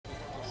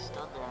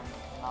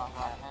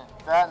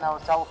That and I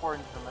was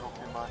teleporting to the middle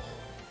too much,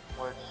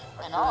 which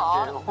I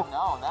shouldn't do.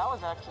 No, that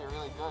was actually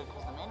really good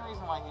because the main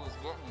reason why he was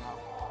getting you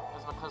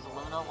was because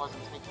Luna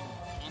wasn't taking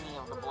any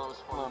of the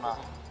blows for Luma.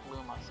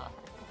 Luma, sorry.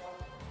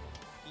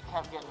 He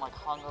kept getting like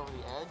hung over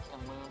the edge,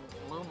 and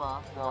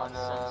Luma got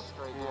sent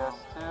straight down.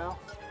 PS2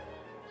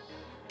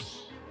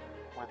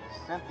 with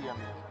Cynthia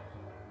music.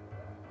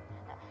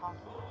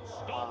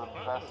 One of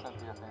the best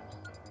Cynthia themes.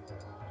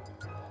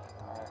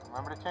 Alright,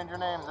 remember to change your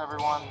names,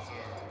 everyone.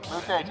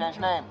 LooTay, change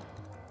name.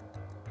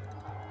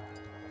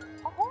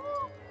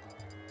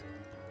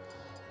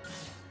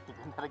 He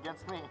did that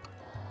against me.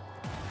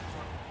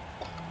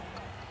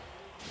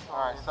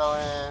 Alright, so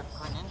it's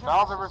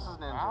Bowser versus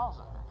Ninja.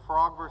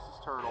 Frog versus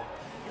Turtle.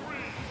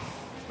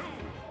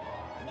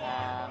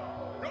 And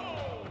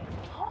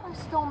how do I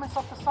still miss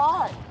up the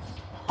sides?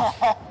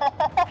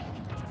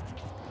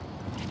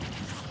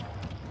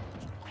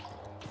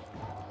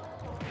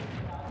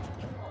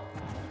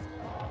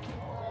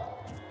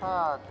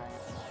 Ah, dang it.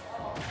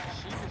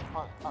 Sheik is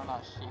put, oh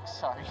not Sheik,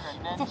 sorry,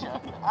 Greninja.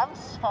 I'm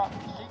sorry,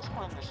 Sheik's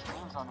putting the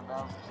streams on the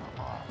Bowser so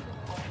far.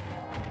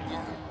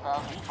 Yeah,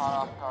 Bowser's caught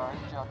off guard,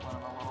 juggling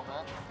him a little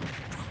bit.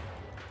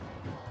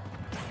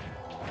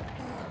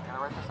 Got it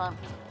right this time.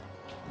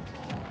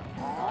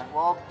 Alright,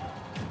 well,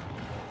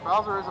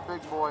 Bowser is a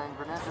big boy and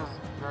Greninja's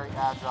very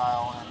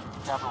agile and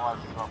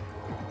capitalizes off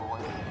big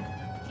boys.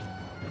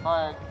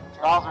 But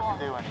Bowser can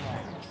do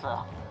anything,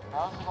 so.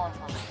 Bowser's going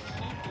for the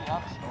cheeky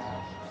up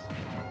smash.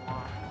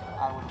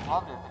 I would have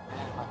loved it if it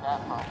did, but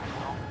that probably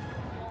will.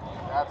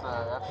 That's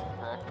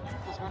thick.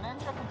 Is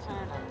Greninja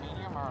considered a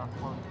medium or a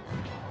floaty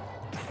character?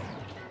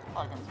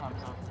 Like in terms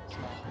of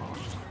smash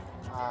moves?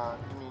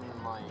 You mean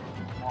like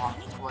launch,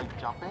 like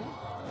jumping?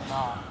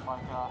 No,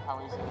 like how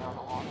easy they are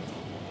to launch.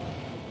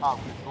 Oh,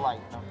 it's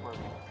light, no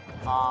floaty.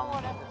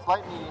 It's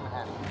light, medium, and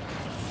heavy.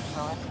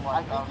 So it's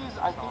light.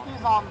 I think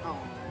he's on the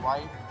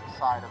light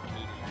side of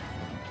medium.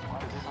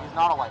 He's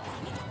not a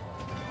lightweight.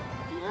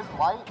 He is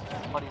light,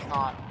 but he's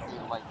not a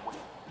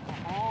lightweight.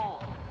 Oh.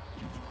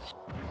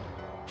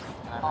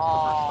 And I missed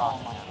the first shot.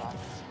 My God.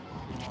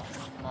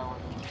 That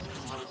would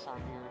race our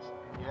gears.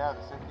 Yeah,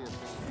 the Cynthia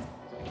theme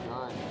is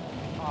good.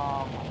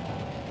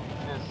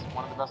 It is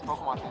one of the best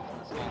Pokemon themes in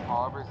this game.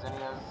 However,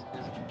 Zinnia's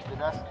is the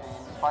best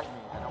theme. Fight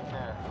me. I don't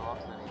care. I love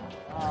Zinnia.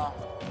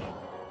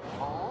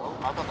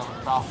 I thought that was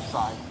the Bowser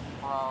side.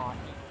 Bro,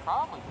 he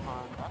probably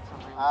could. That's a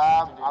really I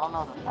don't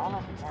know if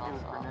you can do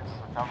with Greninja's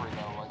recovery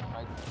though. Like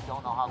I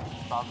don't know how the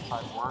Bowser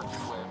side works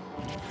with.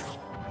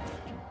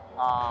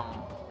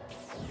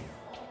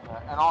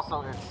 And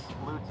also it's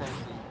LooTay,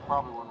 so you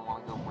probably wouldn't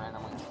want to go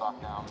randomly and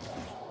stock down.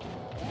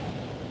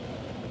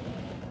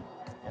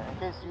 Yeah, in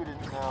case you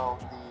didn't know,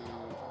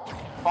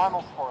 the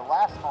finals for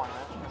last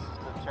tournament. This is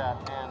the chat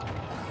and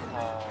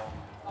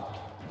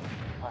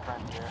my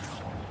friend here.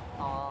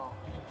 Hello.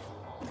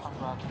 I'm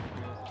glad to be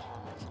with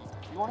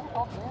you. You want to be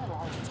called Dan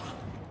or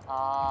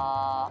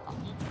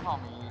you can call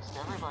me Yeast.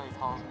 Everybody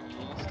calls me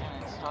Yeast, and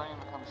it's starting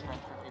to become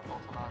strange for people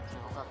to know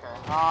too. Okay.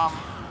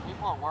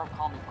 People at work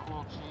call me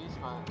Cool Cheese,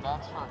 but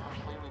that's for a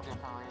completely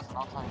different reason.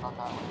 I'll tell you about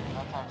that later.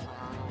 That's actually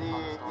a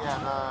really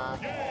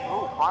fun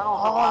story.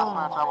 Finals of last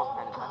match. I wasn't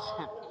paying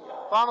attention.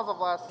 Finals of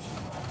last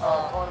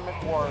tournament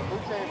were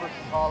LooTay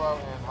versus Hollow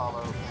and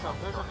Hollow. So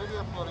there's a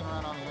video floating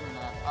around on the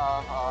internet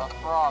of a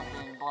frog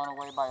being blown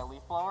away by a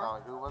leaf blower. Oh,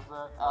 who was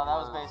that? That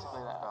was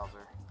basically that.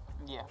 Bowser.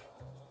 Yeah.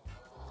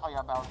 Oh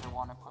yeah, Bowser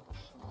wanted to put the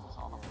shoes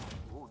on him.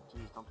 Ooh,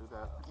 jeez, don't do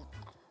that.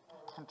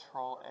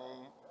 Control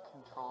A,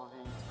 Control V,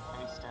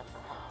 A step.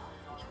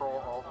 Control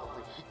Alt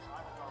Delete.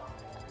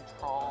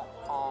 Control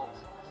Alt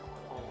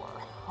 4.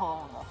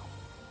 Oh no.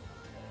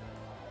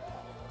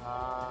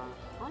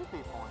 3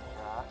 people in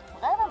chat.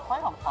 They haven't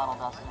played on Final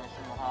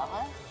Destination yet, have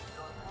they?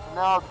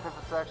 No, because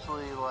it's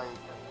actually like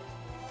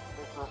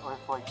it's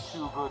like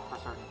too good for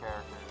certain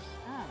characters,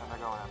 and they're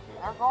going FP.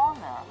 They're going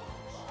there.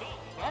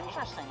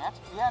 Interesting.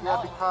 Yeah,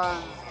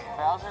 because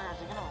Bowser is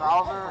he gonna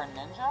Bowser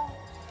Greninja?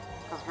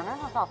 Because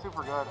Greninja's not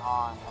super good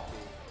on FP.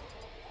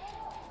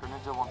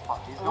 Greninja won't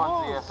fight. He's going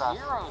ZSS.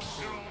 Zero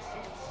Suit.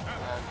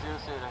 Zero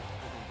Suit.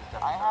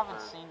 I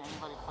haven't seen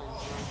anybody play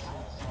Zero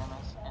Suit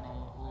Samus in a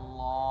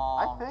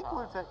long time.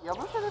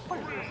 LooTay did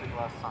play Zero Suit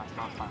last time. I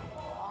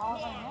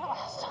wasn't here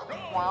last time.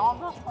 Well, I'm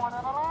just pointing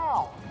it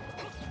out.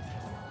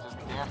 Just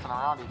dancing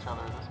around each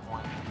other at this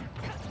point.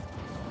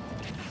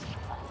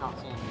 I don't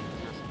see any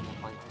Zero Suit being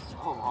played for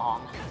so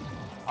long.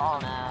 Oh,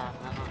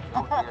 there's a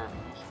goat here.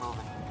 He's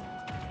moving.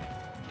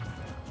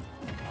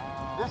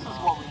 This is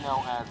what we know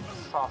as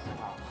saucing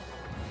up.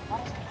 What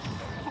is this?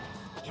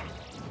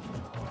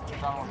 I'm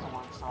done with the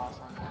word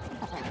saucing.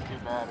 It's too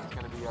bad. It's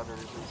going to be uttered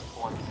at least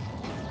twice.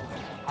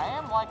 I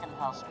am liking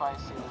how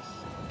spicy this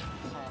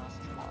Samus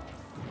is playing.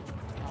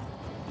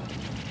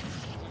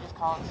 Did you just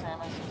call it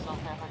Samus? Is it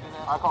okay if I do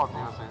that? I call it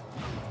Zero Suit.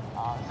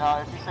 No,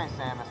 if you say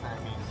Samus, then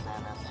it means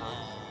Samus. So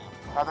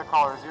either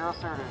call her Zero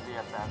Suit or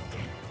ZSS.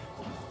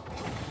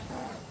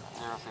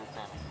 Zero Suit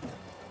Samus.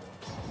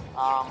 I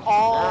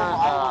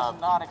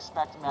was not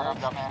expecting that up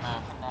smash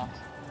to connect.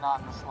 not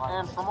in the slightest.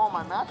 And from all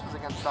my matches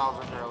against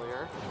Bowser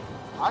earlier,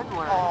 I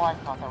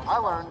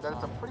learned that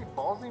it's a pretty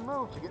ballsy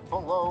move to get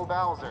below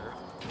Bowser.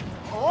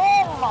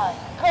 Oh my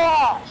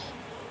gosh!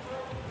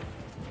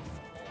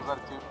 Was that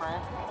a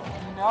 2-frame?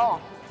 No.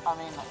 I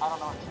mean, I don't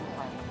know what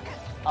 2-frame is.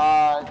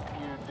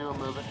 You do a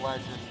move at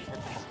ledge and you hit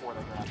them before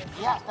they grab it.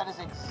 Yes, that is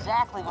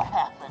exactly what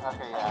happened.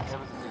 Okay, yeah, it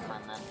was a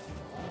 2-frame then.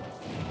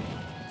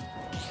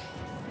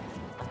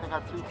 I think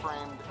I've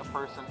 2-framed a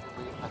person at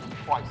least, I think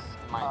twice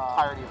in my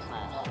entirety of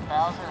Smash. Yeah,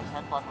 Bowser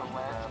headbutt the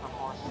ledge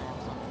before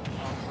Samson.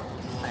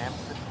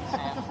 Samson.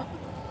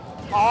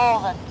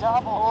 Oh, that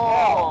double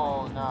kill!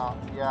 Oh, no.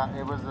 Yeah,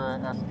 it was a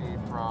SD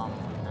from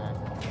LooTay.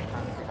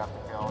 He got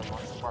the kill. He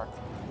wants to spark.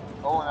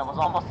 Oh, and that was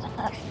almost an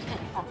SD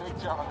from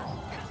BigJars.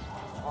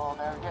 Oh,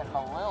 they're getting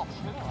a little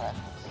too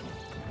reckless.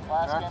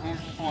 Last game,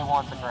 he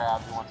wants a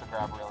grab. He wants a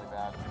grab really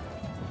bad.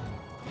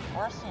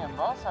 We're seeing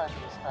both sides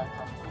of the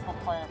spectrum. People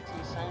playing it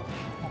too safe,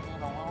 people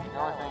being a little. The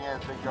only thing is,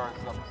 BigJars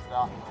is up to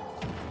stop.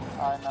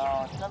 I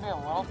know. It's going to be a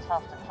little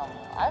tough to come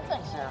in. I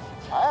think Zero.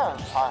 I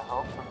have high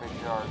hopes for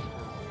BigJars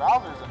because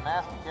Bowser's a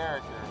nasty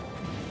character.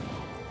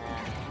 And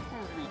he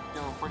seems to be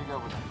doing pretty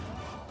good with him.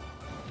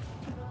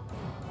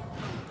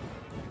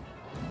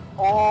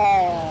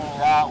 Oh,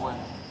 that was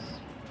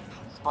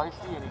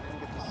spicy, and he didn't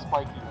get the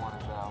spike he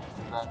wanted though.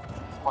 Because that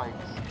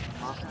spikes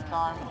most of the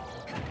time,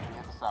 he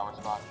hit the sour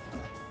spot.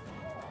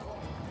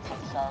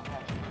 Sour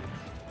patch.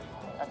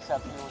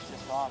 Except he was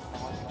just gone.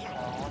 There was no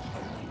sour patch.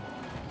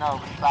 No,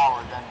 it was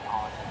sour, then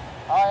gone.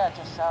 Oh yeah,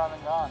 just sour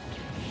then gone.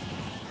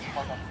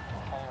 Like a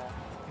pear.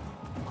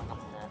 Like a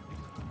pear.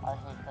 I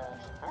hate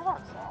pears. Pears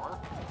aren't sour.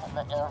 And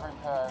every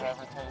pear I've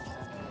ever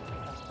tasted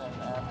has been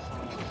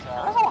absolutely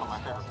sour. Pears are one of my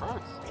favorite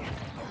fruits.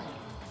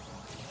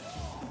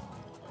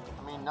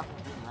 I mean,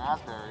 nothing's beating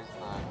raspberries,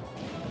 but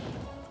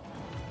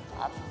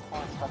I'm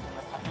fully expecting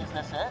the. Is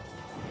this it?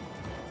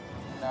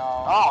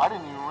 No. Oh, I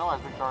didn't even realize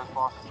BigJars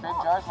lost his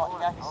spot. BigJars,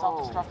 yeah, he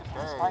self-destructed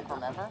from the spike,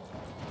 remember?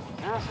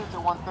 Zero suits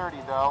at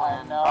 130 though,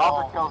 and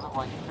Bowser kills at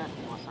like 50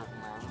 with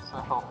certain moves,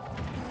 so.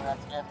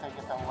 That's if they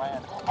get the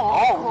land.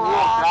 Oh,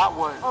 yeah,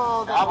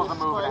 that was a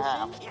move and a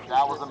half.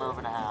 That was a move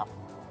and a half.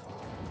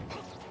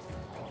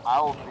 I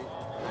will be.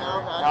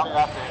 Nope,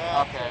 that's it.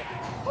 Okay.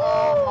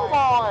 Oh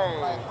boy!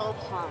 My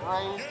hopes were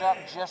raised up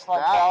just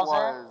like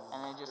Bowser,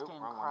 and they just came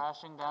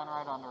crashing down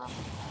right under him.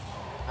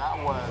 That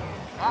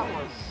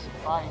was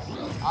spicy.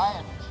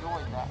 I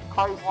enjoyed that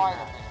quite a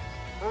bit.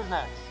 Who's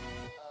next?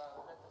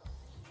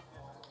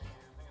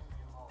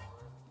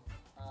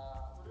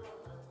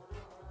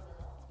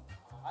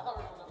 I thought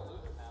we were going to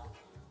lose it now.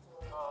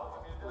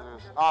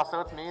 Losers. Oh, so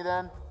it's me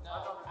then?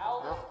 No,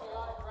 Alice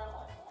chaotic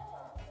gremlin.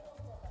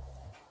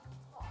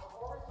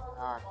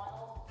 Alright.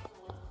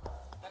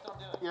 That's what I'm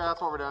doing. Yeah,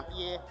 that's what we're doing.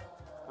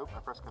 Yeah. Oop, I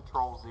pressed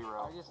Control 0.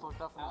 I just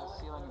looked up into the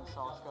ceiling and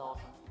saw a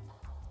skeleton.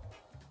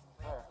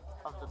 Where?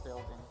 Of the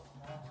building.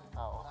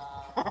 Oh.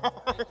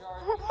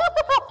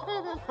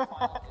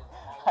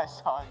 I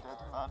saw a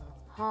dead man.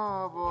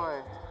 Oh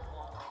boy.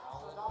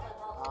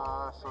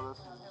 So this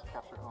is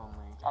capture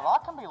only. A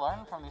lot can be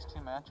learned from these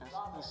two matches.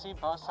 You see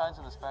both sides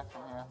of the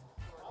spectrum here.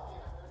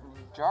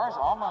 Jars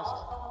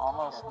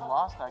almost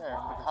lost that game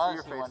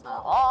because he went.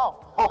 Now.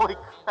 Oh! Holy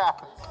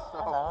crap! It's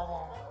so.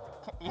 Hello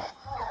there.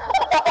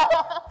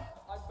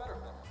 I'm better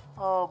than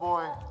Oh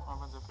boy. I'm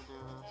gonna have to do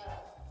this.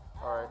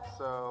 All right,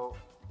 so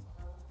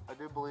I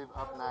do believe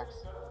up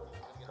next.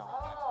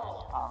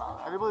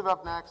 I do believe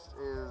up next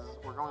is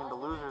we're going to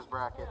losers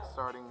bracket,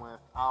 starting with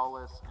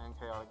Owless and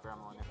Chaotic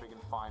Gremlin, if we can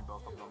find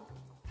both of them.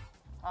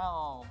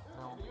 Oh,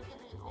 that'll be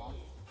cool.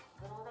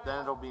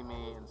 Then it'll be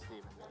me and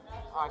Steven.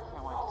 I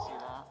can't wait to see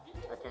that.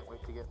 I can't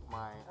wait to get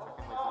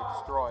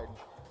destroyed.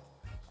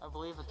 I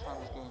believe the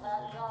term is game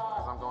ended.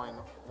 Because I'm going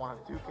one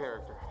of two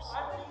characters.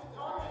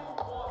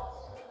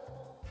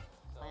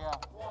 But yeah,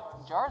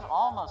 Jars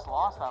almost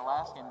lost that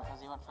last game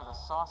because he went for the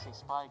saucy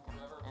spike and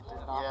it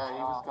did not. Yeah,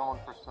 he was going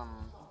for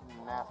some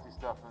nasty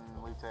stuff in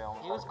LooTay.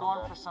 He was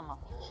going for some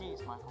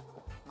cheese, Michael.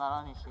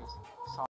 Not onion cheese.